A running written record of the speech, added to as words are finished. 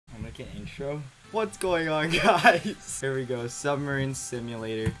fucking intro? What's going on, guys? Here we go, Submarine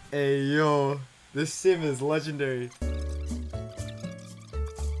Simulator. Hey, yo, this sim is legendary.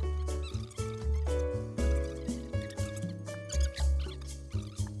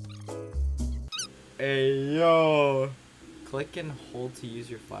 Hey, yo. Click and hold to use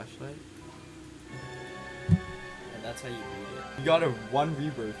your flashlight. And that's how you beat it. You got a 1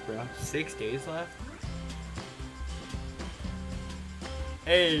 rebirth, bro. 6 days left.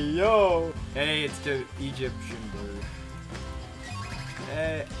 Hey, yo. Hey, it's the Egyptian bird.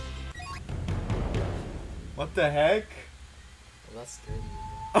 Hey. What the heck? Well, that's scary.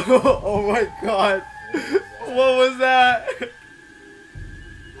 Oh my god. What was that?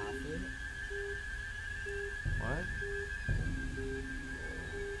 What?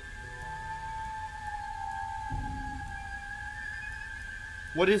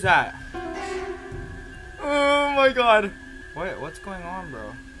 What is that? Oh my god. What's going on,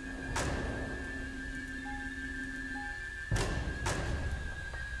 bro?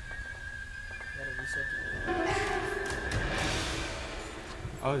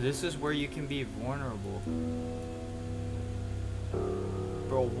 Oh, this is where you can be vulnerable.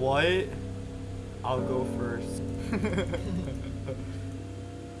 Bro, what? I'll go first.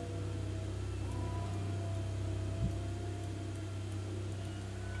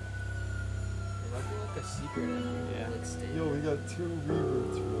 Like a secret yeah. like stay. Yo, we got 2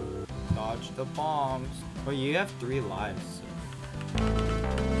 rebirths, bro. Dodge the bombs. Oh, you have 3 lives. So.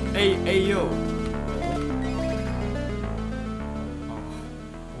 Hey, yo. Oh,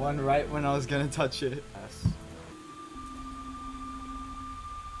 one right when I was gonna touch it. Yes.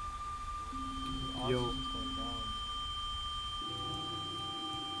 Yo.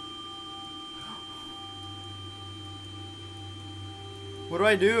 What do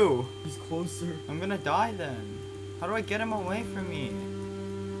I do? He's closer. I'm gonna die then. How do I get him away from me?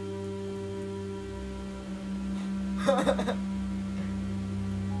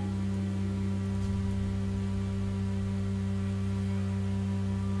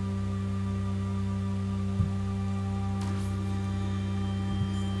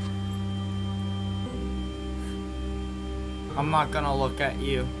 I'm not gonna look at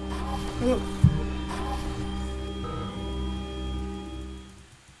you.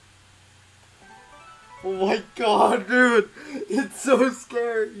 Oh my god, dude! It's so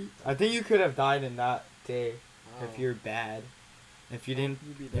scary. I think you could have died in that day if you're bad. If you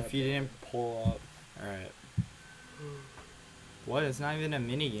didn't pull up. Alright. What? It's not even a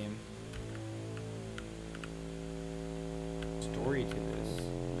mini game. Story to this.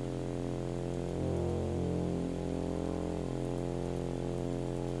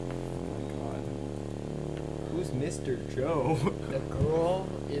 Oh my god. Who's Mr. Joe? The girl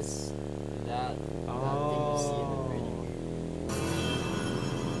is that thing you see in the video.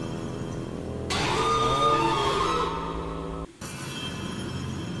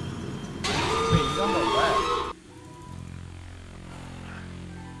 Wait, he's on the left.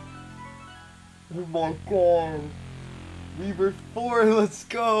 Oh my god. Rebirth 4, let's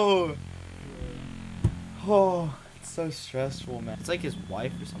go. Oh, it's so stressful, man. It's like his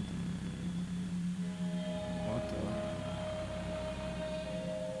wife or something. What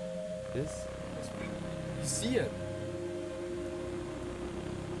the? This? You see it?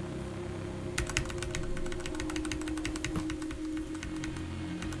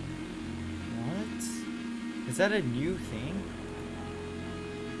 What? Is that a new thing?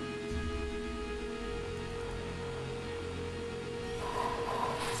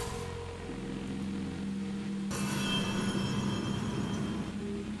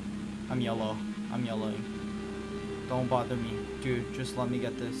 I'm yellow. I'm yellowing. Don't bother me. Dude, just let me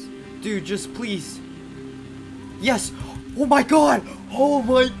get this. Dude, just please. Yes! Oh my god! Oh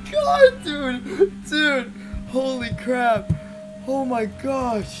my god, dude! Dude! Holy crap! Oh my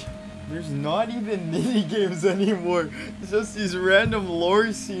gosh! There's not even mini games anymore. It's just these random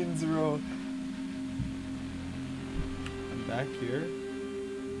lore scenes, bro. I'm back here.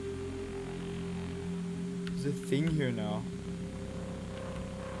 There's a thing here now.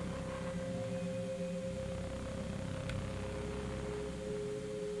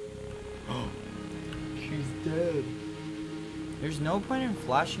 She's dead. There's no point in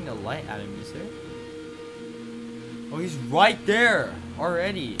flashing the light at him, is there? Oh, he's right there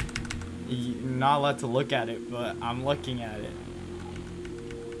already. You're not allowed to look at it, but I'm looking at it.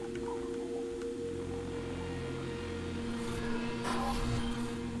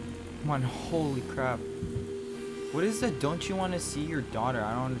 Come on, holy crap. What is that? Don't you want to see your daughter?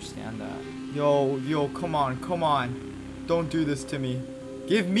 I don't understand that. Yo, come on. Don't do this to me.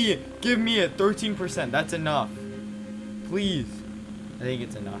 Give me it 13%. That's enough. Please. I think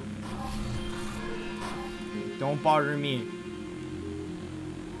it's enough. Don't bother me.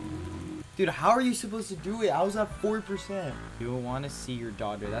 Dude, how are you supposed to do it? I was at 4%. You want to see your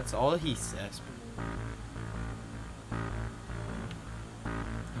daughter. That's all he says.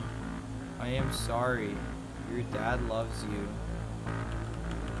 I am sorry. Your dad loves you.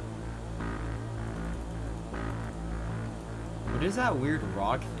 What is that weird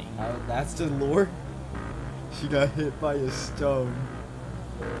rock thing? That's the lore. She got hit by a stone.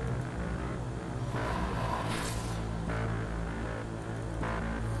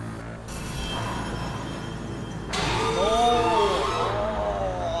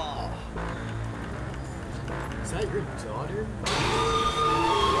 Is that your daughter?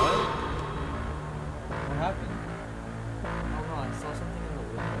 What? What happened? I don't know, I saw something in the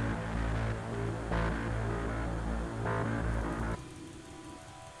window.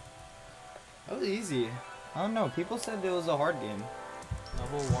 That was easy. I don't know. People said it was a hard game.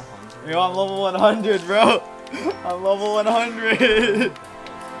 Level 100. Yo, I'm level 100, bro. I'm level 100.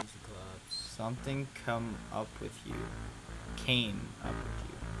 Something come up with you. Came up with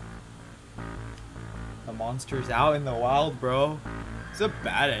you. The monster's out in the wild, bro. It's a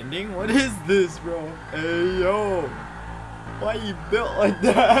bad ending. What is this, bro? Hey, yo. Why you built like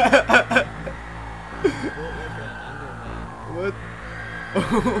that? What?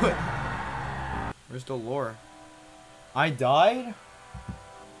 What? Where's the lore? I died?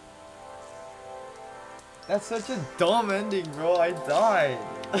 That's such a dumb ending, bro. I died.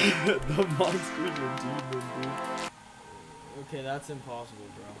 The monster's a demon, dude. Okay, that's impossible,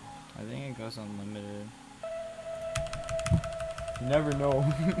 bro. I think it goes unlimited. You never know.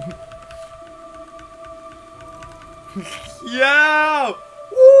 Yeah!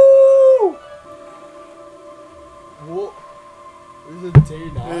 Woo! What? This is a day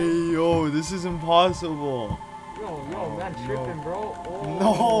 9? Hey, yo, this is impossible. Yo, man, tripping, bro.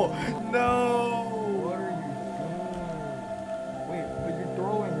 Oh. No. What are you doing? Wait, but you're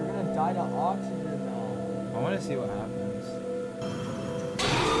throwing. You're gonna die to oxygen now. I want to see what happens.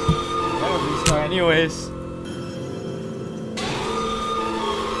 That'll restart anyways.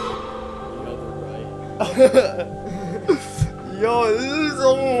 Yo, this is so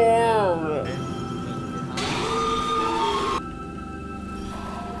hard.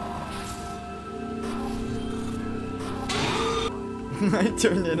 I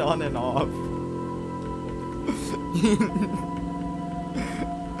turned it on and off.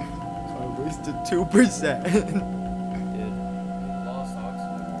 I wasted 2%. Dude, you lost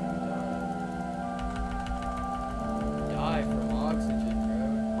oxygen. Die from oxygen,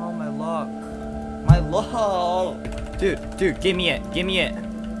 bro. Oh, my luck. My luck. Dude, give me it. Give me it.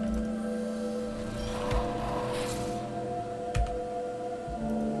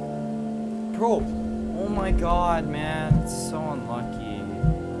 Bro. Oh my god, man. It's so unlucky.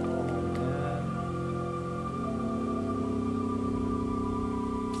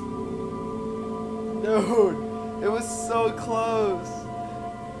 Dude, it was so close.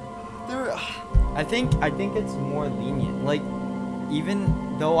 I think it's more lenient. Like,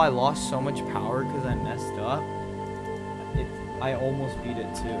 even though I lost so much power because I messed up, I almost beat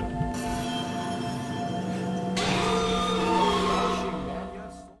it too.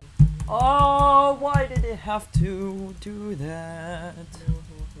 Oh, why did it have to do that?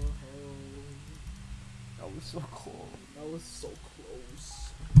 That was so close. That was so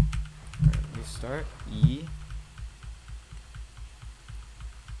close. Alright, we start E.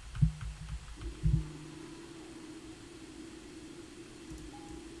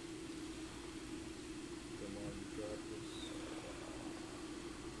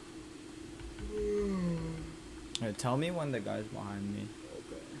 Alright, tell me when the guy's behind me.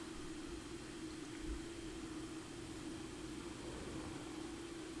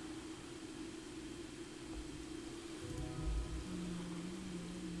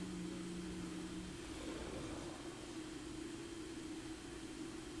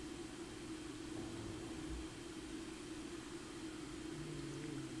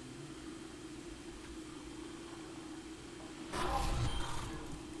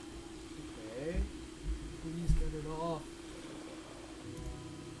 Okay. Please get it off.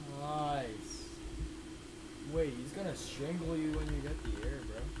 Nice. Wait, he's gonna strangle you when you get the air,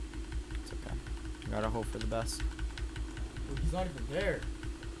 bro. It's okay. You gotta hope for the best. Wait, he's not even there.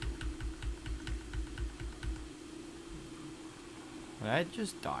 Did I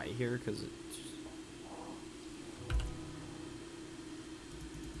just die here? Because it's just...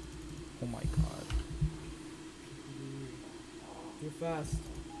 Oh my god. Too fast.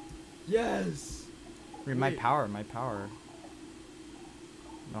 Yes! Wait, my power.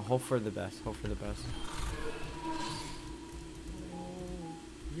 No, hope for the best. Hope for the best.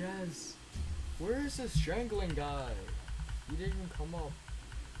 Yes. Where is this strangling guy? He didn't even come up.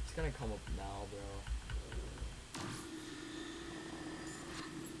 He's gonna come up now, bro.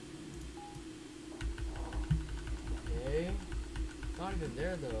 Okay. Not even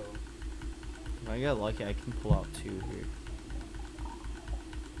there though. If I get lucky, I can pull out 2 here.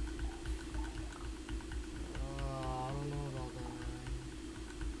 I don't know about that.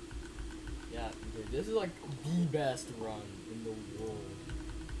 Yeah, dude, this is like the best run in the world.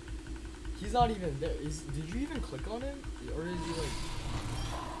 He's not even there. Did you even click on him? Or is he like...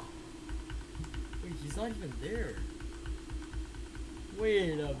 Wait, he's not even there.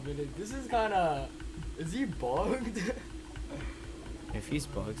 Wait a minute. This is kinda... Is he bugged? If he's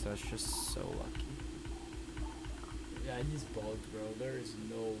bugged, that's just so lucky. Yeah, he's bugged, bro. There is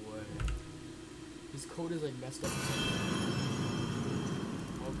no way. His code is like messed up.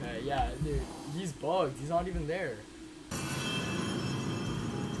 Okay, yeah, dude. He's bugged. He's not even there.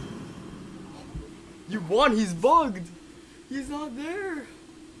 You won. He's bugged. He's not there.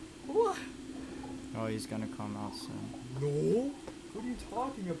 What? Oh, he's gonna come out soon. No. What are you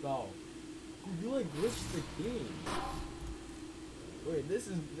talking about? Dude, you like glitched the game. Wait,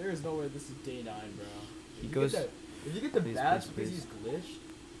 there is no way this is day 9, bro. He goes. If you get the please, badge please, because please. he's glitched.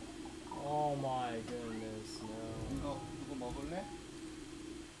 Oh my goodness, no. 이거 먹을래?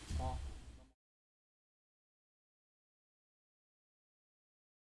 Oh.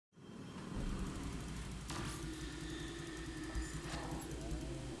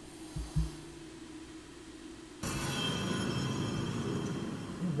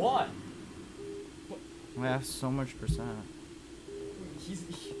 You won. I have so much percent.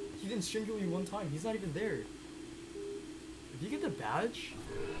 He didn't strangle you one time. He's not even there. If you get the badge...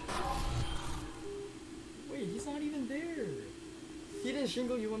 Wait, he's not even there. He didn't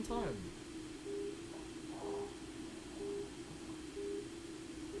strangle you one time.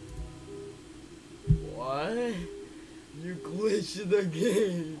 What? You glitched the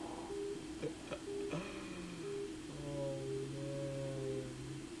game. Oh man.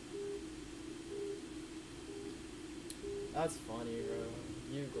 That's funny, bro.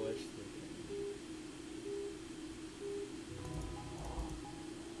 You glitched the game.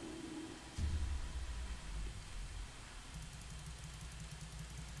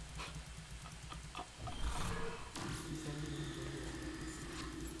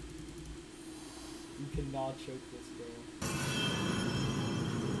 You cannot choke this, bro.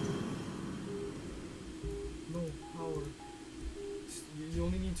 No, Howard. You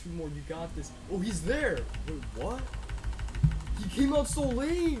only need 2 more. You got this. Oh, he's there. Wait, what? He came out so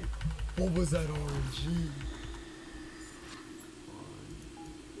late. What was that RNG?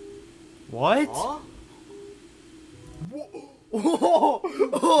 What? Huh?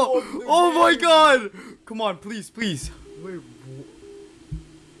 Oh my god! Come on, please, please. Wait,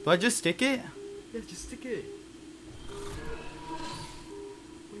 Do I just stick it? yeah, just stick it.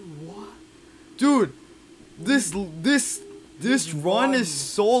 Wait, what? Dude, this run is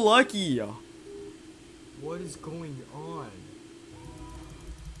so lucky. What is going on?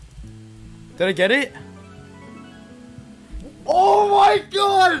 Did I get it? Oh my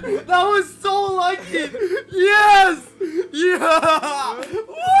god! That was so lucky! Yes! Yeah!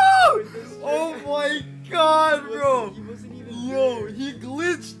 Woo! Oh my god, bro! He wasn't even Yo, there. he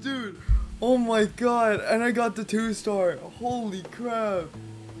glitched, dude! Oh my god, and I got the 2-star. Holy crap.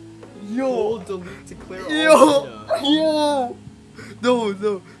 Yo! Hold delete to clear all Yo! data. Yo! No,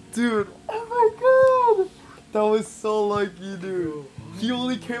 dude. Oh my god! That was so lucky, dude. He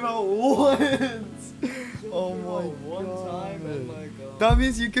only came out once. Oh my One god. time and my god. That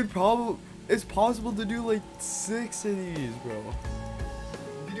means you could probably. It's possible to do like 6 of these, bro.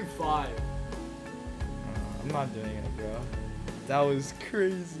 You do 5. I'm not doing it, bro. That was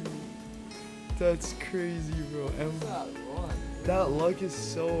crazy. That's crazy, bro. And What's that run? that luck is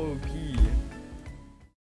so OP.